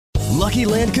Lucky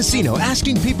Land Casino,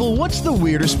 asking people, what's the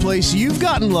weirdest place you've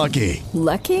gotten lucky?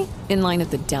 Lucky? In line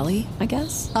at the deli, I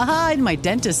guess? Aha, in my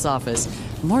dentist's office.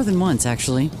 More than once,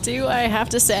 actually. Do I have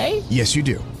to say? Yes, you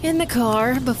do. In the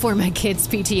car before my kids'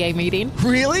 PTA meeting.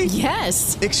 Really?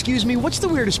 Yes. Excuse me, what's the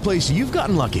weirdest place you've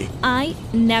gotten lucky? I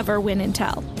never win and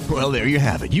tell. Well, there you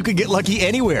have it. You can get lucky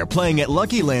anywhere, playing at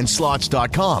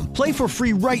LuckyLandSlots.com. Play for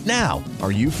free right now.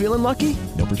 Are you feeling lucky?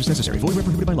 No purchase necessary. Void where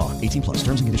prohibited by law. 18 plus.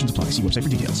 Terms and conditions apply. See website for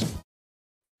details.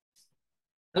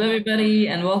 Hello, everybody,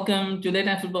 and welcome to Late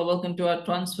Night Football. Welcome to our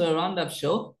transfer roundup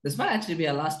show. This might actually be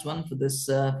our last one for this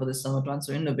summer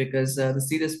transfer window because the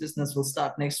serious business will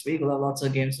start next week. We'll have lots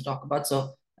of games to talk about,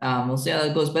 so we'll see how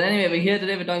it goes. But anyway, we're here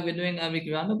today. We're doing a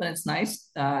weekly roundup, and it's nice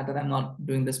that I'm not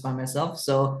doing this by myself.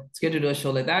 So it's good to do a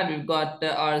show like that. We've got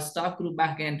our staff crew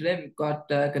back in today. We've got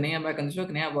Knayha back on the show.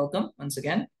 Knayha, welcome once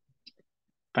again.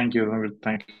 Thank you.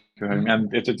 Thank you for having me.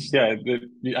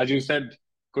 And as you said,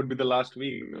 could be the last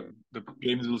week. The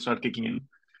games will start kicking in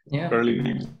early.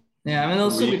 Yeah, I mean,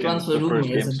 there'll still be transfer rumors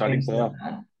and things like so,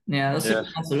 that. Yeah, there'll still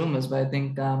be transfer rumors, but I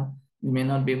think we may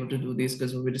not be able to do these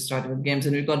because we'll be just starting with games.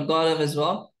 And we've got Gaurav as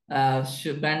well,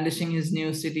 brandishing his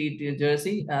new City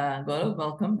jersey. Gaurav,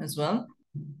 welcome as well.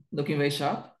 Looking very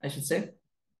sharp, I should say.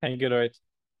 Thank you, Rohit.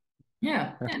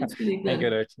 Yeah, it's really good. Thank you,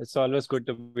 Rohit. It's always good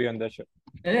to be on the show.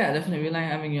 Yeah, definitely. We like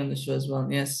having you on the show as well.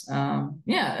 Yes.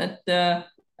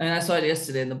 I mean, I saw it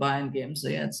yesterday in the Bayern game, so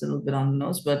yeah, it's a little bit on the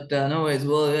nose, but no worries.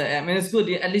 Well, I mean, it's good.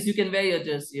 At least you can wear your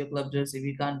jersey, your club jersey.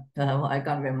 We can't. I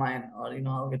can't wear mine, or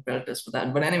I'll get pelters for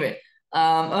that. But anyway,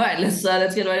 all right, let's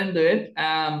get right into it.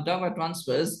 Talk about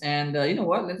transfers, and you know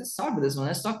what? Let's just start with this one.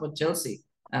 Let's talk about Chelsea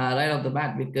right off the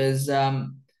bat because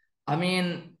I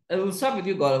mean. We'll start with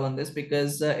you, Gaurav, on this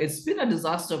because it's been a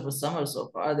disaster for summer so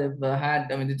far. They've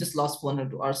they just lost 4-0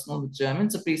 to Arsenal, which I mean,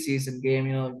 it's a preseason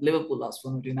game. Liverpool lost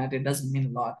 4-0 to United. It doesn't mean a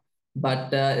lot,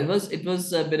 but it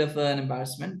was a bit of an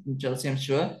embarrassment in Chelsea, I'm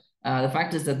sure. The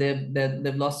fact is that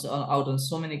they've lost out on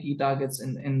so many key targets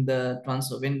in the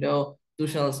transfer window.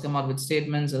 Tuchel has come out with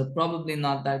statements that are probably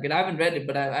not that good. I haven't read it,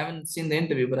 but I haven't seen the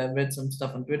interview, but I've read some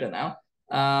stuff on Twitter now.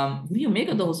 What do you make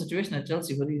of the whole situation at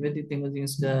Chelsea? What do you think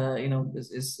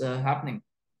is happening?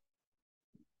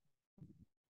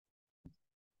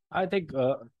 I think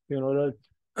the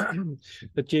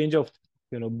the change of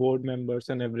board members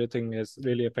and everything has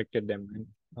really affected them.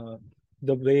 And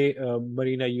the way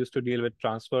Marina used to deal with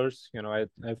transfers, I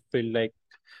feel like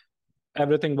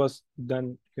everything was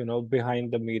done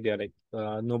behind the media. Like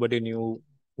nobody knew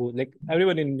who, like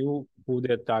everybody knew who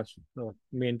their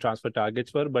main transfer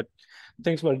targets were, but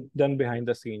things were done behind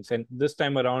the scenes. And this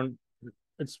time around,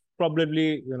 it's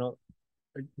probably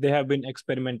they have been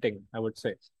experimenting, I would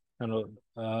say.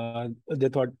 They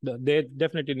thought they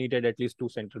definitely needed at least two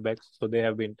center backs, so they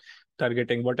have been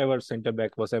targeting whatever center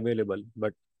back was available.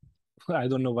 But I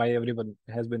don't know why everyone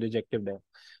has been rejected there.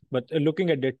 But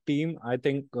looking at that team, I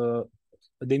think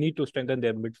they need to strengthen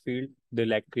their midfield. They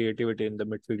lack creativity in the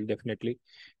midfield, definitely.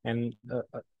 And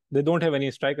they don't have any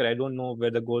striker. I don't know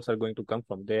where the goals are going to come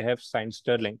from. They have signed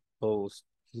Sterling, who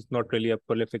is not really a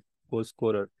prolific goal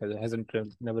scorer.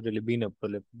 Never really been a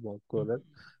prolific goal scorer.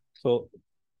 So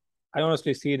I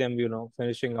honestly see them,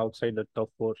 finishing outside the top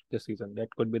 4 this season.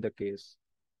 That could be the case.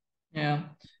 Yeah.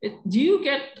 Do you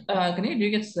get third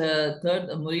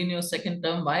Mourinho second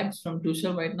term vibes from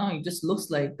Tuchel right now? He just looks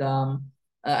like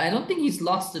I don't think he's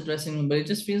lost the dressing room, but it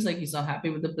just feels like he's not happy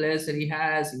with the players that he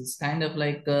has. He's kind of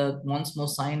like wants more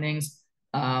signings.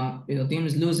 Team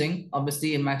is losing,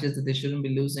 obviously, in matches that they shouldn't be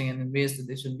losing and in ways that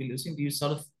they shouldn't be losing. Do you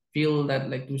sort of feel that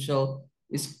like Tuchel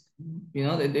is,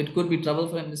 it could be trouble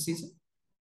for him this season?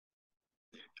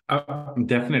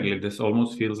 Definitely. This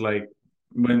almost feels like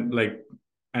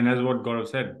and as what Gaurav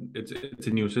said, it's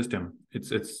a new system.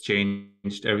 It's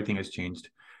changed. Everything has changed.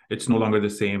 It's no longer the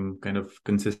same kind of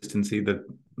consistency that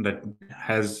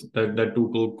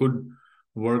Tuchel could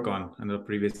work on in the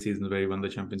previous seasons where he won the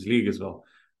Champions League as well.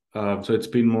 So it's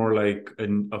been more like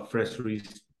a fresh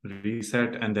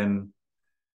reset, and then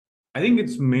I think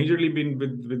it's majorly been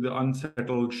with the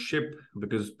unsettled ship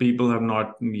because people don't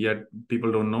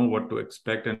know what to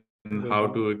expect and how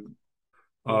to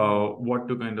what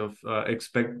to kind of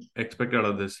expect out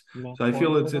of this. So I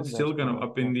feel it's still kind of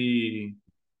up in the.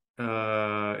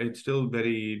 It's still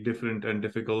very different and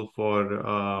difficult for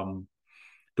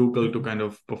Tuchel to kind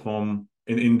of perform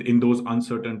in those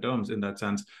uncertain terms in that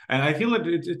sense. And I feel that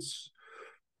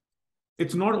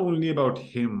it's not only about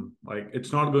him. Like,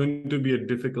 it's not going to be a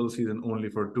difficult season only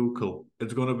for Tuchel.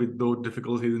 It's going to be a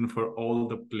difficult season for all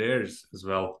the players as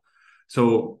well.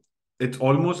 So it's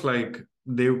almost like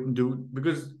they do,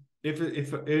 because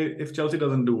if Chelsea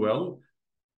doesn't do well,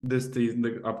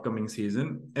 the upcoming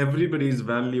season, everybody's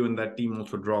value in that team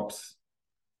also drops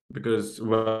because,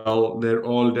 well, they're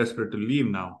all desperate to leave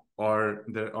now, or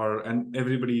and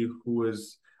everybody who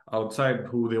is outside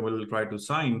who they will try to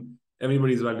sign,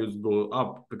 everybody's values go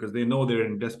up because they know they're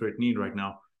in desperate need right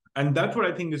now. And that's what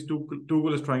I think is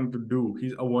Tuchel is trying to do.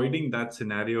 He's avoiding that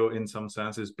scenario in some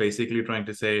sense, is basically trying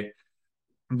to say,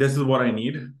 this is what I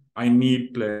need. I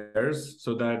need players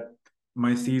so that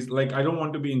my season, like, I don't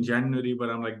want to be in January, but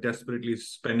I'm like desperately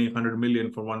spending 100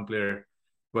 million for one player,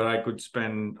 where I could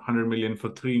spend 100 million for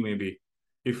three maybe,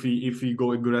 if we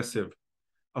go aggressive.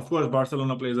 Of course,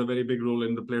 Barcelona plays a very big role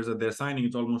in the players that they're signing.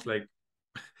 It's almost like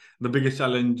the biggest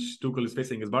challenge Tuchel is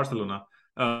facing is Barcelona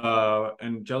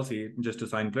and Chelsea just to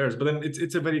sign players. But then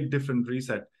it's a very different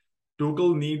reset.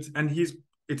 Tuchel needs, and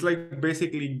it's like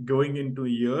basically going into a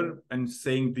year and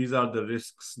saying these are the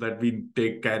risks that we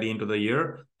carry into the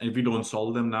year, and if we don't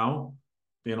solve them now,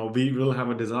 we will have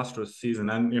a disastrous season.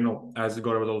 And as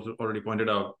Gaurav has also already pointed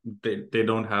out, they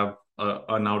don't have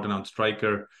an out and out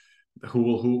striker.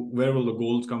 Where will the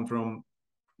goals come from?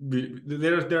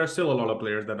 There are still a lot of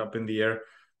players that are up in the air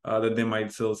that they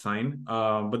might still sign.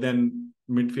 But then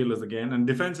midfielders again, and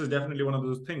defense is definitely one of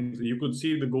those things. You could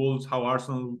see the goals, how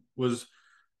Arsenal was,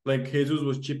 like, Jesus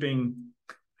was chipping.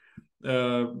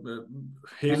 Mendy,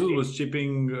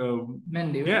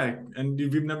 yeah, and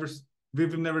we've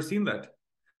never seen that,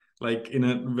 like,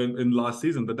 in last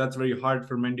season. But that's very hard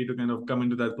for Mendy to kind of come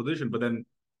into that position. But then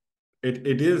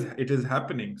it is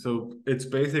happening. So it's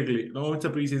basically, no, it's a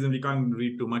preseason. We can't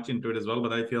read too much into it as well.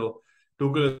 But I feel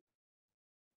Tuchel is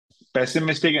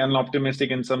pessimistic and optimistic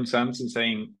in some sense, in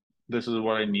saying this is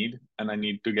what I need, and I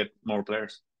need to get more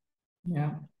players.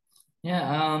 Yeah.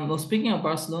 Yeah, well, speaking of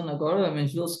Barcelona, Gaurav, I mean,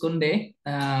 Jules Koundé,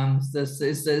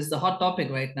 is the hot topic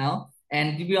right now.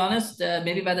 And to be honest,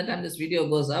 maybe by the time this video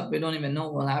goes up, we don't even know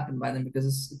what will happen by then, because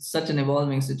it's such an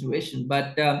evolving situation.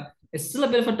 But it's still a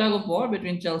bit of a tug of war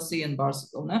between Chelsea and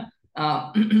Barcelona.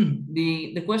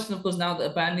 The question, of course, now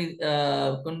that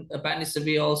apparently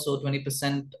Sevilla also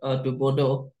 20% to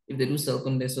Bordeaux if they do sell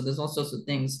Koundé. So there's all sorts of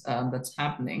things that's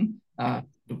happening,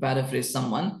 to paraphrase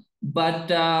someone.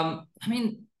 But I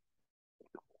mean,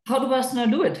 how do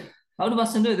Barcelona do it? How do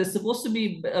Barcelona do it? They're supposed to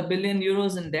be a billion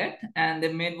euros in debt, and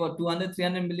they've made what, 200,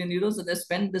 300 million euros that they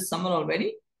spent this summer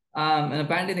already. And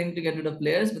apparently they need to get rid of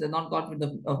players, but they've not got rid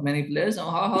of many players. So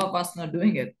how are Barcelona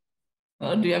doing it?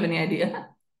 Do you have any idea?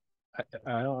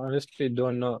 I honestly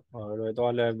don't know.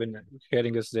 All I've been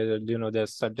hearing is that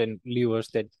there's certain levers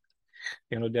that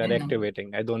they are Yeah,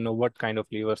 activating. I don't know what kind of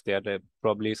levers they are.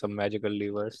 Probably some magical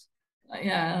levers.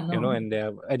 yeah, I don't know. And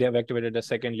they have activated a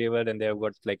second lever, and they have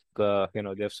got, like,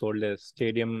 they have sold their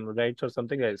stadium rights or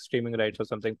something, streaming rights or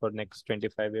something for next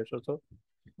 25 years or so.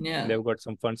 Yeah, They've got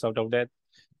some funds out of that.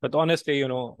 But honestly,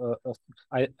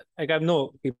 I have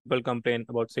no people complain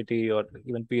about City or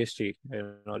even PSG,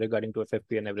 regarding to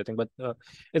FFP and everything. But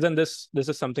isn't this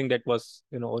is something that was,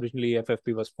 originally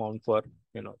FFP was formed for,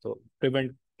 to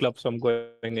prevent clubs from going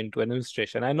into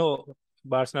administration. I know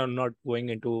Barcelona are not going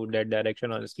into that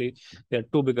direction. Honestly, they're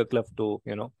too big a club to,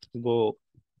 go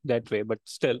that way. But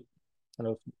still,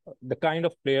 the kind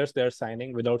of players they are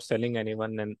signing without selling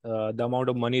anyone, and the amount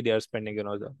of money they are spending,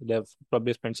 they've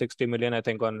probably spent 60 million, I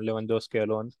think, on Lewandowski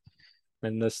alone,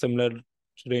 and the similar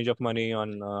range of money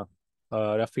on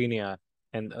Rafinha,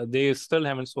 and they still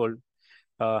haven't sold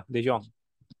De Jong.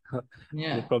 They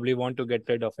yeah. probably want to get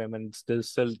rid of him, and still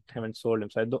haven't sold him.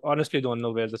 So I honestly don't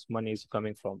know where this money is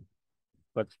coming from.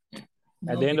 But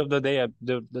at the end of the day,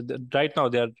 right now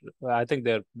I think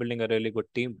they're building a really good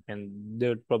team, and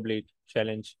they'll probably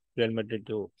challenge Real Madrid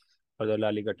for the La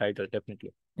Liga title,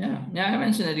 definitely. Yeah, I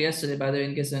mentioned it yesterday. By the way,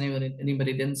 in case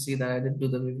anybody didn't see that, I did do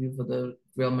the review for the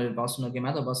Real Madrid Barcelona game.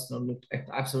 I thought Barcelona looked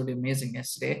absolutely amazing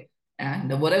yesterday.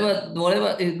 And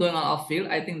whatever is going on off field,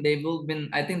 I think they will win.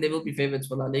 I think they will be favorites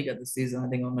for La Liga this season. I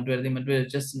think Madrid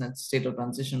is just in that state of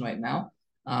transition right now.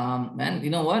 And you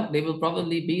know what? They will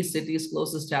probably be City's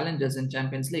closest challengers in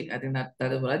Champions League. I think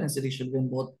that is what I think. City should win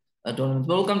both tournaments.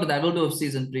 But we'll come to that. We'll do a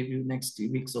season preview next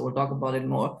week, so we'll talk about it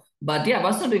more. But yeah,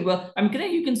 Barcelona doing well. I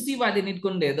mean, you can see why they need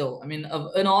Koundé though. I mean,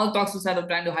 in all talks aside of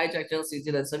trying to hijack Chelsea's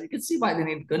deal and stuff, you can see why they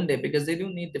need Koundé, because they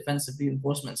do need defensive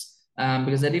reinforcements.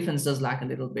 Because their defense does lack a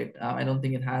little bit. I don't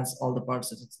think it has all the parts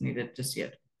that it's needed just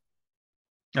yet.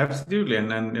 Absolutely,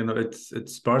 and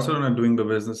it's Barcelona doing the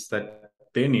business that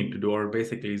they need to do, or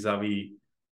basically Xavi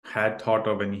had thought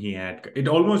of when he had. It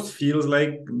almost feels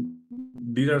like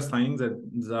these are signs that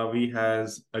Xavi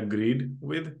has agreed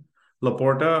with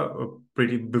Laporta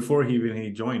pretty before he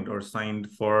joined or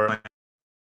signed for.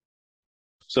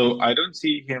 So I don't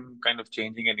see him kind of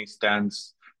changing any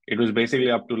stance it was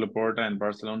basically up to Laporta and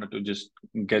Barcelona to just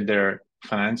get their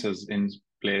finances in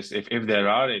place, if there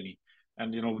are any.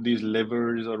 And these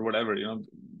livers or whatever,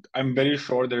 I'm very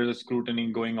sure there is a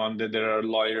scrutiny going on, that there are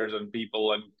lawyers and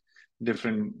people and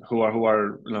different who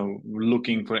are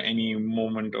looking for any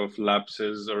moment of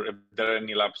lapses, or if there are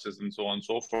any lapses, and so on and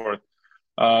so forth.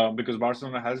 Because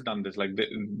Barcelona has done this. Like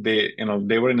they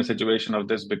were in a situation of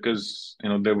this because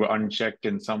they were unchecked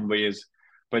in some ways,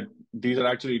 but these are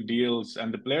actually deals,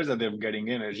 and the players that they're getting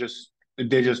in is just,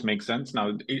 they just make sense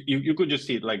now. You could just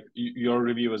see it, like your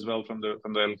review as well from the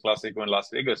El Clasico in Las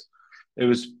Vegas. It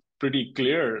was pretty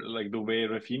clear, like the way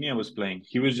Rafinha was playing.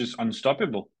 He was just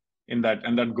unstoppable in that,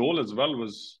 and that goal as well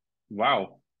was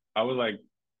wow. I was like,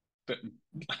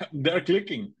 they're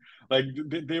clicking. Like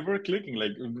they were clicking.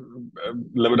 Like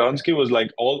Lewandowski was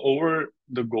like all over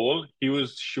the goal. He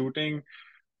was shooting,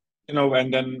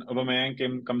 and then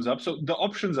Aubameyang comes up. So the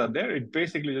options are there. It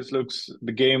basically just looks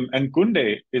the game. And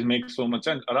Kunde makes so much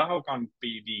sense. Araujo can't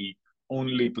be the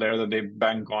only player that they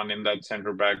bank on in that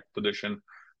center back position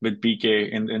with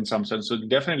PK in some sense. So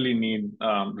definitely need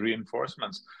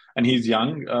reinforcements. And he's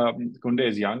young. Kunde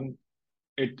is young.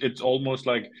 It's almost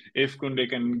like if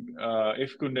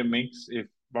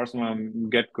Barcelona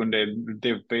get Kunde,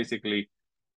 they've basically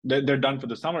they're done for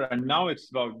the summer, and now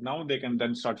they can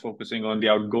then start focusing on the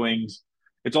outgoings.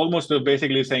 It's almost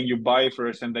basically saying you buy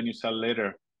first and then you sell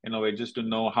later, in a way, just to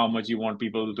know how much you want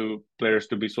players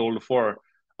to be sold for.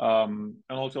 And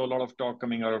also a lot of talk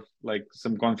coming out of like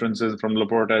some conferences from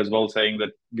Laporta as well, saying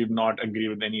that we've not agreed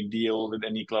with any deal with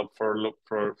any club for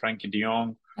Frankie de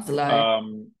Jong. That's a lie.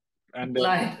 And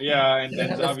Lie. yeah, and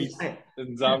That's a lie.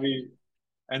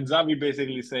 Xavi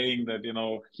basically saying that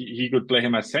he could play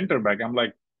him as center back. I'm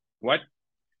like, what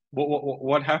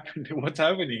what happened? What's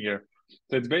happening here?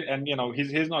 So it's great, and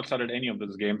he's not started any of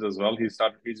those games as well. He's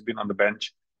been on the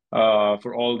bench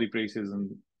for all the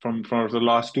preseason for the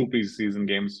last two preseason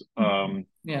games.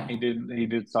 Yeah, he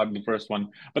did start the first one,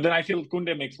 but then I feel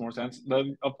Kunde makes more sense.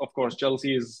 Of course,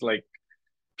 Chelsea has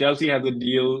a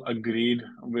deal agreed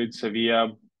with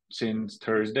Sevilla since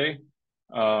Thursday,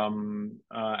 and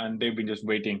they've been just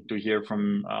waiting to hear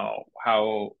from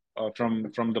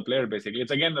from the player. Basically,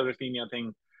 it's again the Rafinha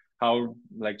thing. How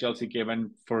like Chelsea came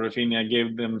in for Rafinha,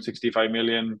 gave them 65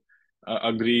 million,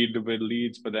 agreed with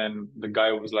Leeds, but then the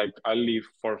guy was like, I'll leave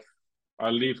for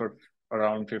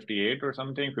around 58 or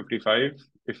something, 55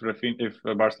 if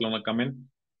Barcelona come in,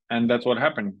 and that's what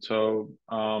happened. So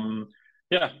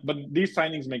yeah, but these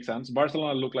signings make sense.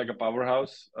 Barcelona look like a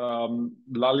powerhouse.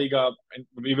 La Liga, and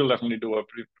we will definitely do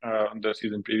the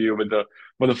season preview with the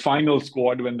final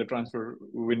squad when the transfer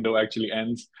window actually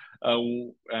ends.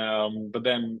 But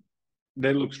then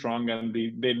they look strong, and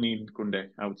they need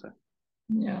Kunde, I would say.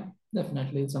 yeah,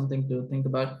 definitely something to think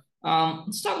about.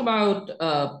 Let's talk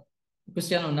about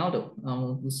Cristiano Ronaldo.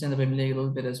 We'll stay in the Premier League a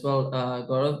little bit as well,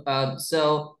 Gaurav.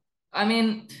 So, I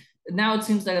mean, now it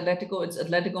seems like it's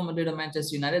Atletico Madrid or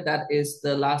Manchester United. That is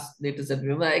the latest that we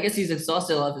remember. I guess he's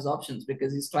exhausted all of his options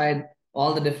because he's tried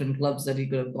all the different clubs that he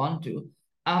could have gone to.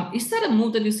 Is that a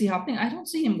move that you see happening? I don't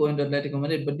see him going to Atletico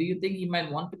Madrid, but do you think he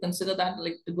might want to consider that,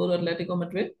 like to go to Atletico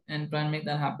Madrid and try and make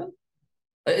that happen?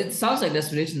 It sounds like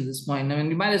desperation at this point. I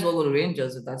mean, you might as well go to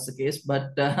Rangers if that's the case.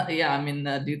 But yeah, I mean,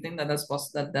 do you think that that's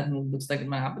possible? That move looks like it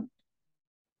might happen.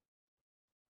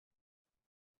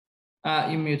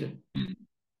 You muted.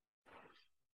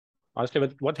 Honestly,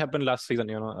 with what happened last season,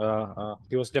 his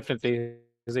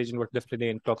agent was definitely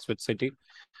in talks with City.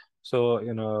 So,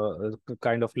 the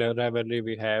kind of rivalry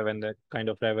we have and the kind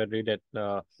of rivalry that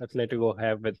Atletico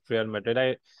have with Real Madrid,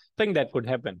 I think that could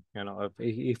happen.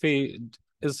 If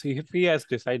he has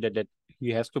decided that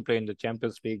he has to play in the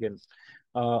Champions League, and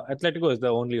Atletico is the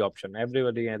only option.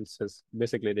 Everybody else has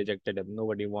basically rejected him.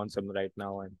 Nobody wants him right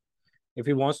now. And if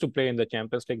he wants to play in the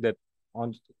Champions League,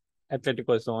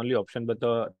 Atletico is the only option. But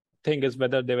the thing is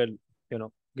whether they will,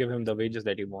 give him the wages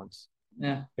that he wants.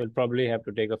 Yeah, he'll probably have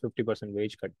to take a 50%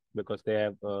 wage cut because they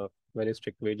have very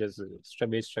strict wage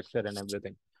structure and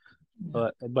everything.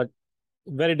 But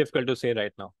very difficult to say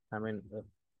right now. I mean,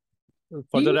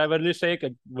 for the rivalry sake,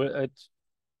 it's.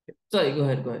 Sorry, go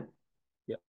ahead.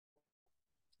 Yeah,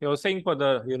 I was saying for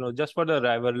the just for the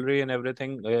rivalry and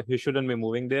everything, he shouldn't be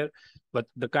moving there. But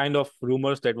the kind of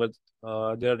rumors that was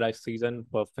there last season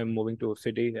of him moving to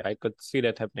City, I could see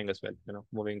that happening as well.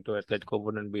 Moving to Atletico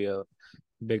wouldn't be a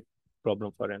big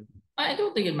problem for him. I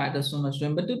don't think it matters so much to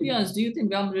him. But to be honest, do you think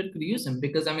Real Madrid could use him?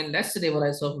 Because I mean, yesterday what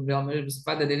I saw from Real Madrid was the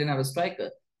fact that they didn't have a striker.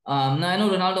 Now I know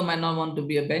Ronaldo might not want to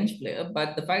be a bench player,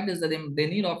 but the fact is that they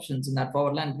need options in that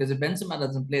forward line because if Benzema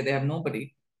doesn't play, they have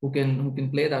nobody who can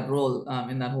play that role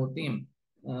in that whole team.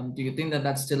 Do you think that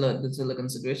that's still a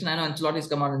consideration? I know Ancelotti's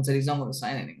come out and said he's not going to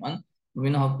sign anyone. We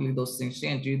know how quickly those things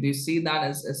change. Do you see that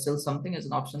as still something, as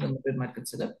an option that Madrid might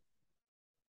consider?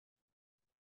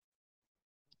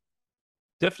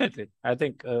 Definitely. I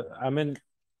think, I mean,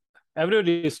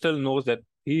 everybody still knows that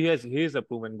he is a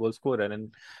proven goal scorer,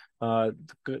 and uh,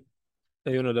 the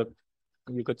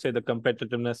you could say the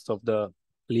competitiveness of the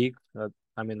league.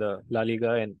 I mean the La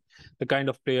Liga and the kind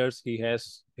of players he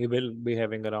has, he will be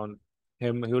having around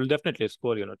him. He will definitely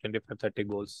score 25, 30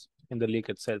 goals in the league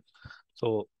itself.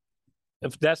 So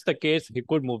if that's the case, he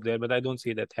could move there, but I don't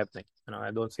see that happening.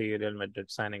 I don't see Real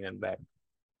Madrid signing him back.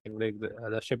 I think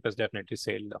the ship has definitely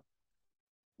sailed now.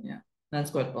 Yeah,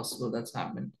 that's quite possible. That's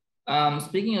happened.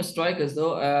 Speaking of strikers,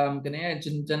 though,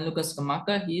 Gianluca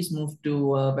Scamacca, he's moved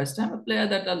to West Ham, a player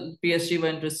that PSG were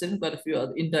interested in, but a few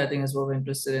other Inter, I think, as well, were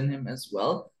interested in him as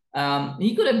well.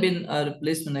 He could have been a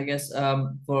replacement, I guess,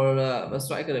 for a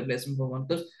striker replacement for one.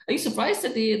 Because are you surprised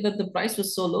that the price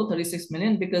was so low, 36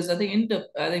 million? Because I think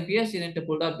PSG and Inter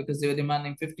pulled out because they were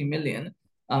demanding 50 million.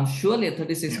 Surely at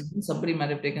 36 million, somebody might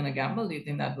have taken a gamble. Do you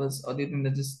think that was, or do you think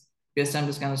that just PSM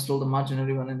just kind of stole the margin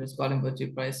everyone and just got him for a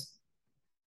cheap price?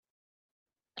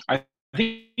 I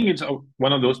think it's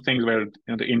one of those things where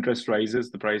the interest rises,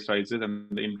 the price rises, and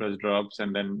the interest drops,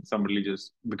 and then somebody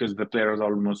just, because the player has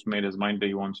almost made his mind that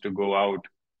he wants to go out,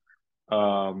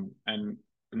 and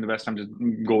in the West Ham just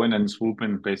go in and swoop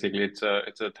in. Basically, it's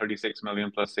a 36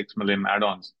 million plus 6 million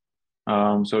add-ons.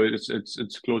 So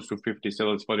it's close to 50,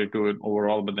 so it's 42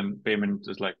 overall, but then payment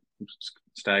is like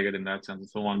staggered in that sense and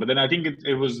so on. But then I think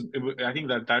I think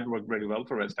that worked very well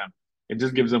for West Ham. It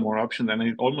just gives them more options, and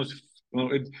it almost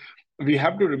we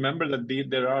have to remember that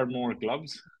there are more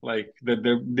clubs like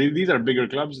that. These are bigger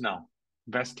clubs now.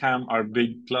 West Ham are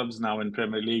big clubs now in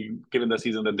Premier League. Given the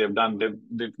season that they've done,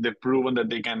 they've proven that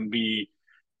they can be.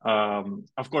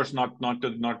 Of course, not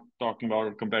talking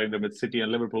about comparing them with City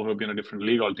and Liverpool, who have been in a different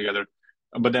league altogether.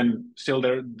 But then still,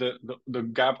 the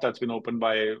gap that's been opened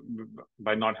by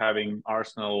not having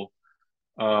Arsenal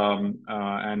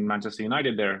and Manchester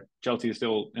United there. Chelsea is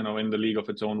still in the league of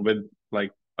its own with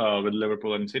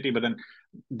Liverpool and City. But then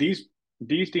these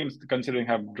teams, considering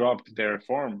have dropped their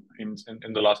form in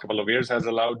the last couple of years, has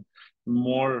allowed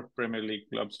more Premier League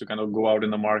clubs to kind of go out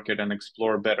in the market and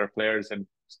explore better players and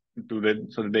so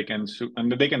that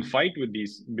they can fight with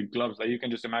these big clubs. Like you can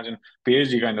just imagine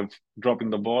PSG kind of dropping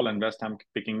the ball and West Ham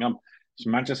picking up. So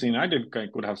Manchester United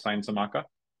could have signed Samaka.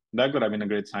 That could have been a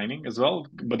great signing as well.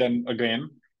 But then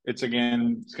it's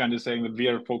kind of saying that we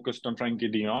are focused on Frankie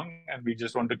de Jong and we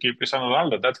just want to keep Cristiano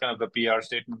Ronaldo. That's kind of the PR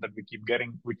statement that we keep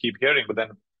hearing. But then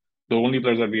the only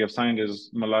players that we have signed is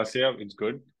Malacia, it's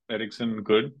good. Eriksen,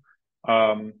 good.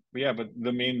 But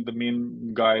the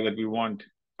main guy that we want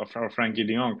for Frankie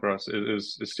de Jong for us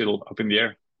is still up in the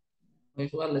air.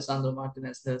 We've got Alessandro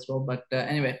Martinez there as well, but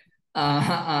anyway,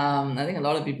 I think a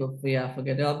lot of people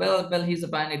forget. Well, he's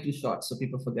apparently too short, so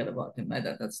people forget about him. Right?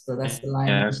 That's the line.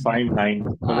 Yeah, it's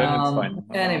 5'9", but then it's fine.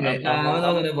 Anyway, we're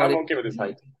not gonna I'm okay with his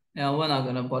height. Yeah, we're not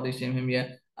gonna body shame him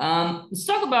yet. Let's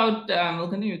talk about. We'll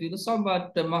continue with you. Let's talk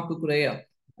about Marco Correa.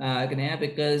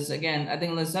 Because again, I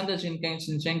think Alexander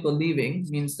Zinchenko leaving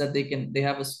means that they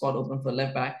have a spot open for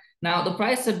left back. Now, the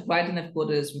price that Brighton have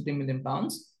quoted is £50 million.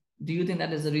 Do you think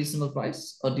that is a reasonable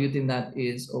price, or do you think that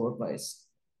is overpriced?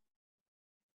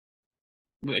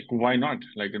 Like, why not?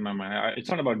 Like, in my mind, it's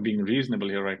not about being reasonable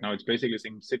here right now. It's basically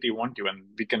saying City want you and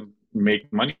we can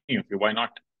make money of you. Why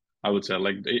not? I would say,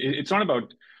 like, it's not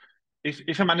about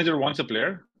if a manager wants a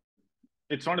player,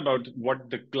 it's not about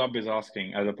what the club is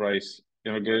asking as a price,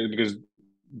 because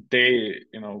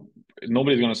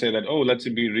nobody's going to say that, oh, let's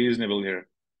be reasonable here.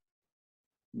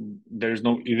 There's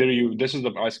no this is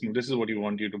the asking, this is what you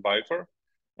want you to buy for,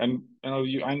 and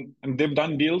and they've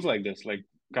done deals like this, like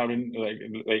Calvin,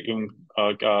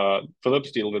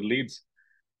 Phillips deal with Leeds,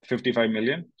 55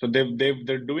 million. So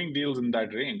they're doing deals in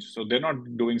that range. So they're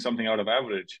not doing something out of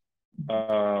average.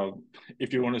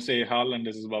 If you want to say Haaland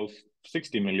is about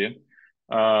 60 million,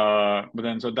 but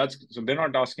then so they're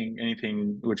not asking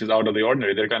anything which is out of the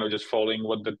ordinary. They're kind of just following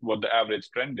what the average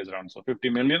trend is around. So 50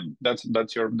 million, that's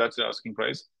the asking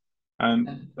price.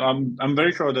 And I'm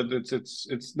very sure that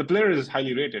it's the player is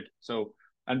highly rated. So,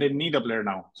 and they need a player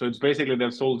now. So it's basically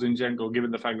they've sold Zinchenko, given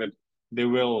the fact that they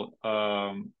will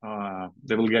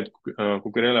get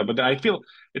Cucurella. But I feel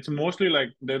it's mostly like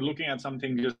they're looking at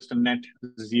something just a net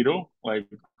zero, like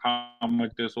how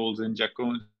much they sold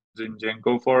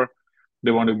Zinchenko for. They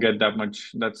want to get that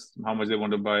much. That's how much they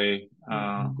want to buy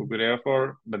Cucurella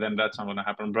for. But then that's not going to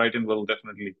happen. Brighton will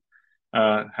definitely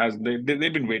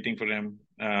they've been waiting for him.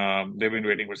 They've been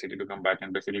waiting for City to come back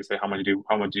and basically say how much do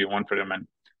you want for him, and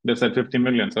They said 50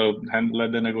 million, so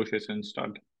let the negotiations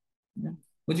start. Yeah.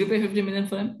 Would you pay 50 million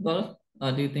for him, Gaurav?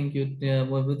 Do you think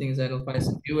what do you think is idle price?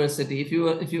 If you were City, if you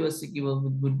were City, what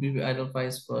would be idle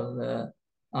price for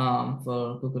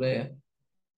Kukurea?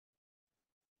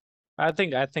 I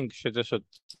think Shita should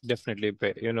definitely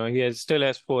pay. He still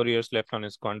has 4 years left on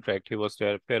his contract. He was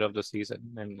their player of the season,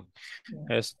 and Yeah.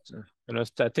 has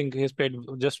I think he's played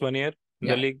just 1 year in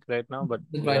the Yeah. league right now. But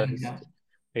Right. he's, Yeah.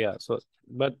 yeah. So,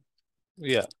 but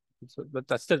yeah,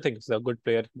 but I still think he's a good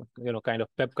player. Kind of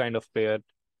Pep kind of player.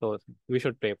 So we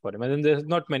should pay for him. And then there's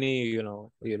not many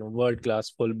world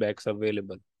class fullbacks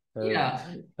available.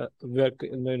 Yeah. We're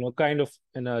kind of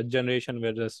in a generation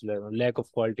where there's lack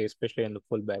of quality, especially in the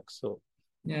fullbacks. So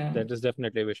Yeah. that is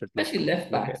definitely we should Especially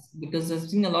left look at. backs, because I've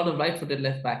seen a lot of right-footed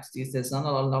left backs these days. Not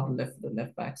a lot of left-footed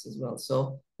left backs as well.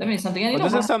 So that means something. And But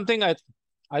this is something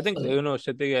I think sorry.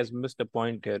 City has missed a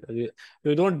point here.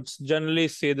 You don't generally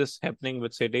see this happening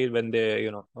with City when they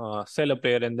sell a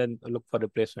player and then look for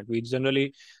replacement. We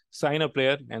generally sign a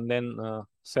player and then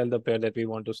sell the player that we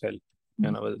want to sell.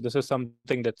 This is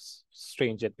something that's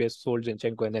strange that we sold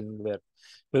Zinchenko and then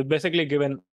we're basically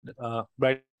given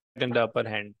Brighton the upper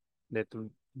hand. That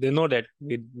they know that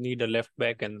we need a left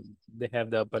back and they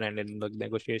have the upper hand in the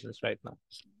negotiations right now.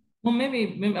 Well, maybe.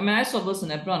 I mean, I saw Wilson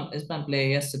Espran play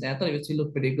yesterday. I thought he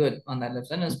looked pretty good on that left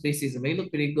side. I know it's preseason, but he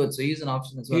looked pretty good. So he's an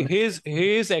option as well. He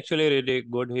is actually really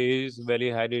good. He is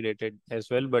very highly rated as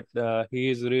well, but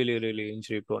he is really, really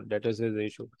injury prone. That is his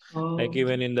issue. Like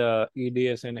even in the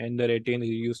EDS and under 18, he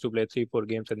used to play 3-4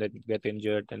 games and then get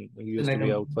injured, and he used to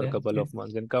be out for a couple of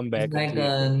months and come back. He's like in 3 or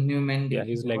 4. a new Mendy. Yeah,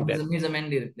 he's like that. He's a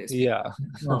Mendy replacement. Yeah,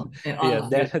 No, yeah.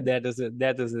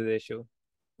 That is his issue.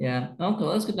 Yeah. Okay,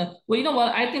 that's good. Well, you know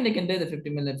what? I think they can pay the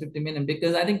 50 million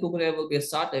because I think Kukurea will be a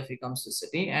starter if he comes to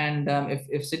City. And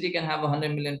if City can have a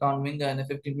 100 million pound winger and a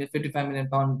 55 million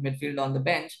pound midfielder on the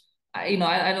bench, I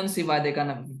don't see why they can't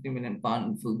have a 50 million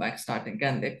pound fullback starting,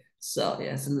 can they? So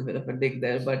yeah, it's a little bit of a dig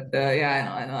there, but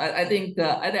yeah, I know. I think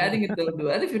I think it will do.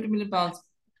 I think 50 million pounds.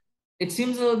 It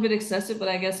seems a little bit excessive, but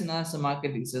I guess as a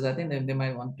market research, I think they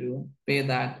might want to pay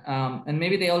that. And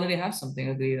maybe they already have something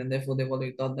agreed, and therefore they've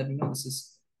already thought that this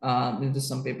is just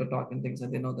some paper talk and things,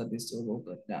 and they know that they still will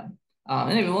get done.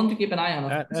 Anyway, we want to keep an eye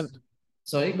on it.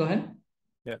 Sorry, go ahead.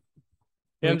 Yeah.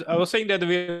 Yeah, I was saying that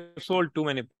we sold too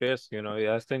many players.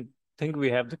 I think we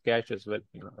have the cash as well.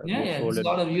 Yeah, there's a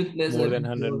lot of youth players. More than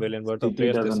 100 million worth of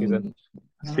players this season.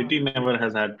 City never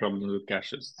has had problems with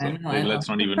cashes, so let's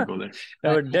not even go there.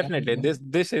 No, but definitely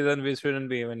this season we shouldn't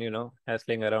be even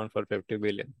hassling around for 50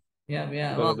 billion.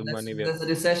 Yeah. Well, the money there's a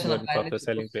recession after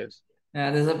selling players. Yeah,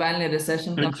 there's apparently a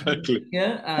recession coming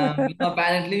here.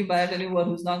 Apparently, but I tell you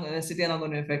what, City are not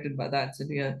going to be affected by that.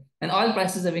 City and oil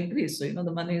prices have increased, so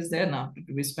the money is there now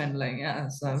to be spent.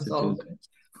 So it's all good.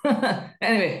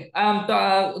 Anyway,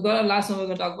 the last one we're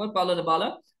going to talk about, Paulo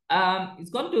Dybala. It's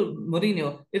gone to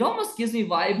Mourinho. It almost gives me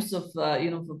vibes of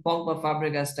for Pogba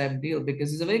Fabregas type deal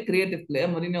because he's a very creative player.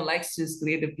 Mourinho likes his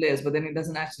creative players, but then he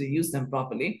doesn't actually use them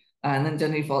properly, and then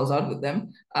generally falls out with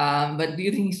them. But do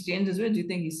you think he's changed his way? Do you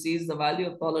think he sees the value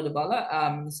of Paulo Dybala? I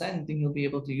don't think he'll be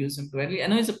able to use him correctly. I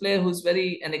know he's a player who's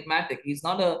very enigmatic. He's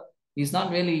not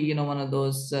really one of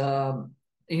those.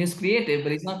 He's creative,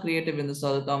 but he's not creative in the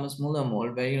sort of Thomas Muller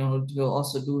mold, where he'll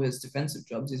also do his defensive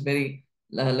jobs. He's very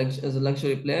as a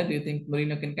luxury player. Do you think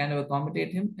Mourinho can kind of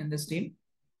accommodate him in this team?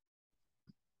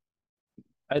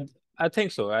 I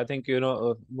think so. I think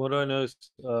Mourinho is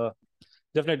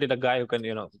definitely the guy who can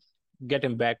get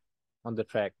him back on the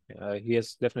track. He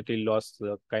has definitely lost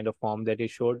the kind of form that he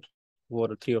showed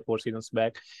over 3 or 4 seasons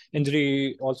back.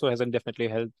 Injury also hasn't definitely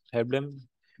helped him.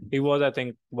 He was, I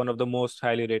think, one of the most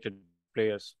highly rated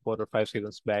players 4 or 5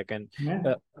 seasons back, and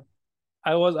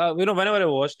I was whenever I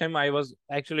watched him, I was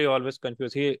actually always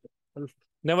confused. He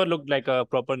never looked like a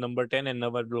proper number 10 and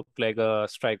never looked like a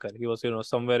striker. He was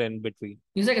somewhere in between.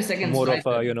 He's like a second more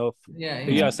striker. Of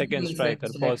a second striker,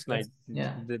 false nine,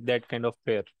 that kind of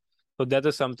player. So that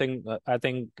is something I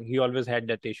think he always had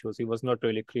that issues. He was not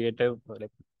really creative,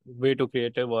 like way too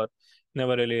creative, or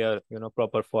never really a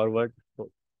proper forward.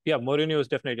 So yeah, Mourinho is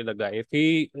definitely the guy. If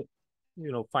he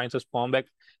finds his form back,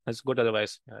 that's good.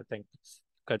 Otherwise, I think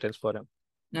curtains for him.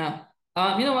 Yeah.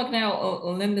 You know what? Now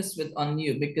I'll end this on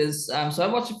you because so I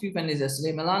watched a few friendlies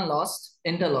yesterday. Milan lost,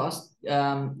 Inter lost.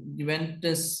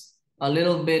 Juventus a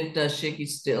little bit shaky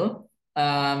still.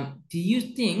 Do you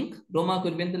think Roma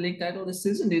could win the league title this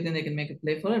season? Do you think they can make a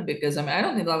play for it? Because I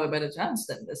don't think they'll have a better chance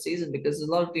than this season because there's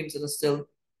a lot of teams that are still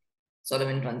sort of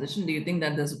in transition. Do you think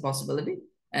that there's a possibility?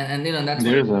 And that's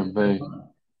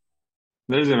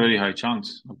There's a very high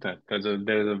chance of that. There's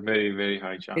a very, very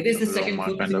high It chance is of the the second Roma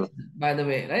full kind season, of. by the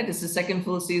way, right? It's the second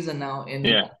full season now in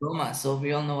Yeah. Roma, so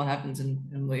we all know what happens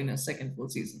in second full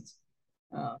seasons.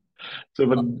 So,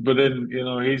 but then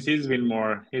he's been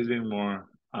more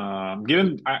given.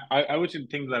 I would say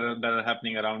things that are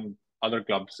happening around other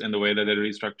clubs in the way that they're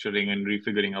restructuring and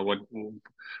refiguring out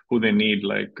who they need,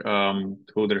 like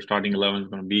who their starting 11 is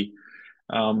going to be.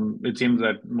 It seems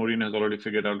that Mourinho has already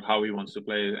figured out how he wants to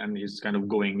play, and he's kind of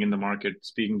going in the market,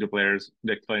 speaking to players,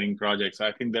 explaining projects.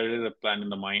 I think there is a plan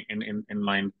in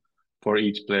mind for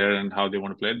each player and how they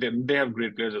want to play. They have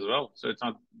great players as well, so it's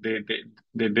not they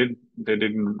did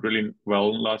really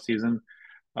well last season,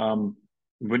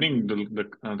 winning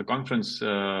the conference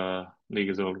league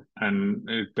as well, and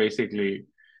it basically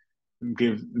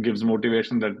gives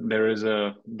motivation that there is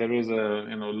a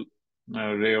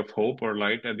a ray of hope or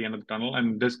light at the end of the tunnel,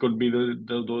 and this could be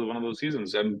the one of those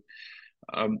seasons. And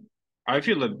um, I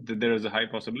feel that there is a high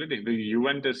possibility. The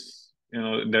Juventus,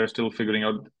 they're still figuring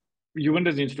out.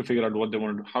 Juventus needs to figure out what they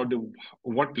want.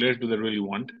 What players do they really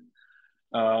want?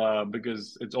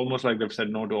 Because it's almost like they've said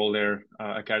no to all their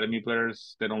academy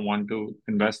players. They don't want to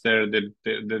invest there.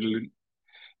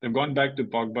 They've gone back to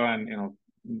Pogba, and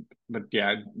but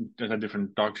yeah, there's a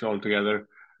different talk show altogether.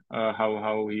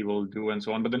 How he will do and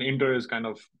so on. But then Inter is kind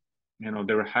of,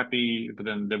 they were happy, but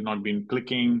then they've not been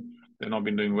clicking. They've not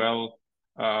been doing well.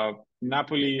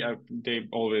 Napoli, they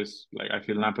always I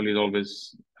feel Napoli is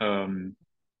always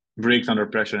breaks under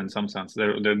pressure in some sense.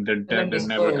 They're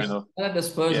never kind of like the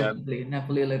Spurs yeah. of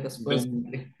Napoli, like the Spurs.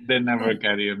 They never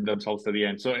carry themselves to the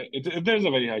end. So there's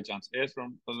a very high chance. Yes,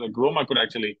 from Roma could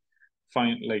actually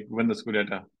win the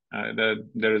Scudetto.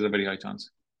 There is a very high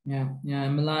chance. Yeah,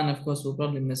 and Milan, of course, will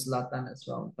probably miss Zlatan as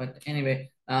well. But anyway,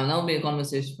 that'll be a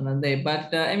conversation for another day.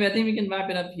 But anyway, I think we can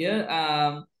wrap it up here.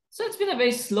 So it's been a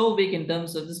very slow week in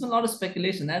terms of, there's been a lot of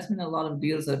speculation. There's been a lot of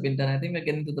deals that have been done. I think we're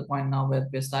getting to the point now where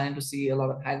we're starting to see a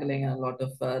lot of haggling and a lot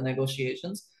of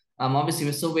negotiations. Obviously,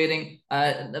 we're still waiting.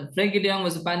 Frankie de Jong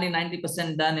was apparently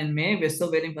 90% done in May. We're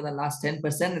still waiting for the last 10%.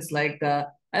 It's like, I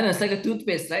don't know, it's like a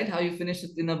toothpaste, right? How you finish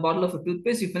it in a bottle of a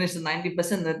toothpaste, you finish the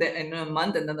 90% in a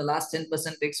month, and then the last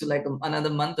 10% takes you like another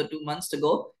month or 2 months to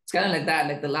go. It's kind of like that.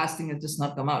 Like the last thing has just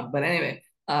not come out. But anyway,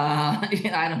 I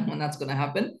don't know when that's going to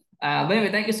happen. But anyway,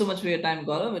 thank you so much for your time,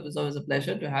 Gaurav. It was always a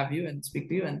pleasure to have you and speak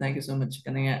to you. And thank you so much,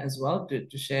 Knayha, as well,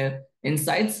 to share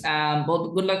insights.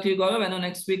 Both good luck to you, Gaurav. I know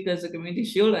next week there's a Community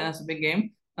Shield and it's a big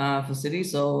game for City.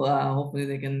 So hopefully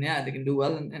they can do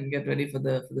well and get ready for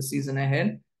the season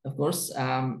ahead, of course.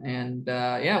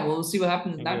 We'll see what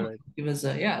happens. It'll give us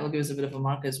a bit of a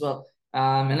mark as well.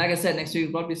 And like I said, next week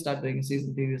we'll probably start doing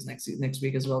season previews next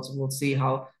week as well. So we'll see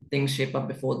how things shape up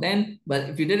before then. But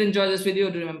if you did enjoy this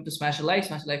video, do remember to smash a like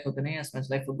for Knayha, smash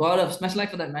a like for Gaurav, smash a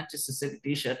like for that Manchester City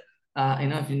t-shirt.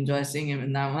 If you enjoy seeing him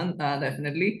in that one,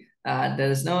 definitely. Let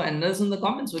us know in the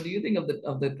comments. What do you think of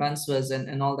the transfers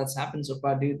and all that's happened so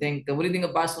far? What do you think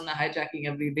of Barcelona hijacking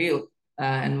every deal?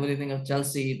 And what do you think of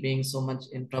Chelsea being so much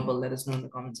in trouble? Let us know in the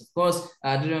comments, of course.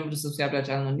 Do remember to subscribe to our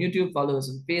channel on YouTube, follow us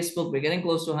on Facebook. We're getting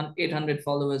close to 800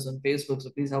 followers on Facebook,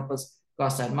 so please help us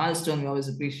cross that milestone. We always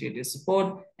appreciate your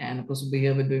support. And of course, we'll be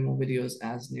here with doing more videos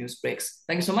as news breaks.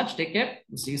 Thank you so much. Take care.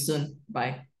 We'll see you soon.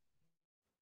 Bye.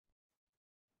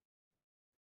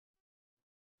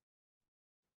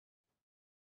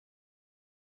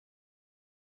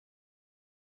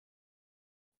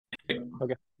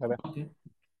 Okay. Bye-bye. Okay.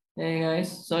 Hey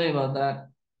guys, sorry about that.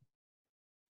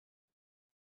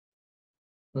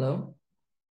 Hello?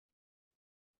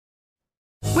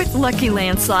 With Lucky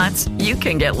Land Slots, you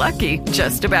can get lucky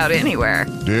just about anywhere.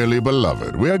 Dearly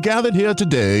beloved, we are gathered here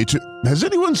today to... Has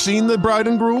anyone seen the bride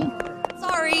and groom?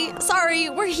 Sorry,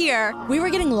 we're here. We were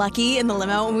getting lucky in the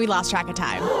limo and we lost track of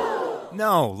time.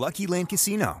 No, Lucky Land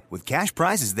Casino, with cash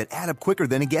prizes that add up quicker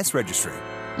than a guest registry.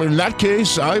 In that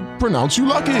case, I pronounce you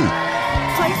lucky.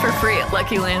 Play for free at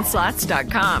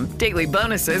LuckyLandSlots.com. Daily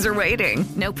bonuses are waiting.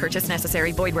 No purchase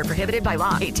necessary. Void where prohibited by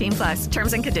law. 18+.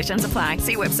 Terms and conditions apply.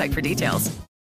 See website for details.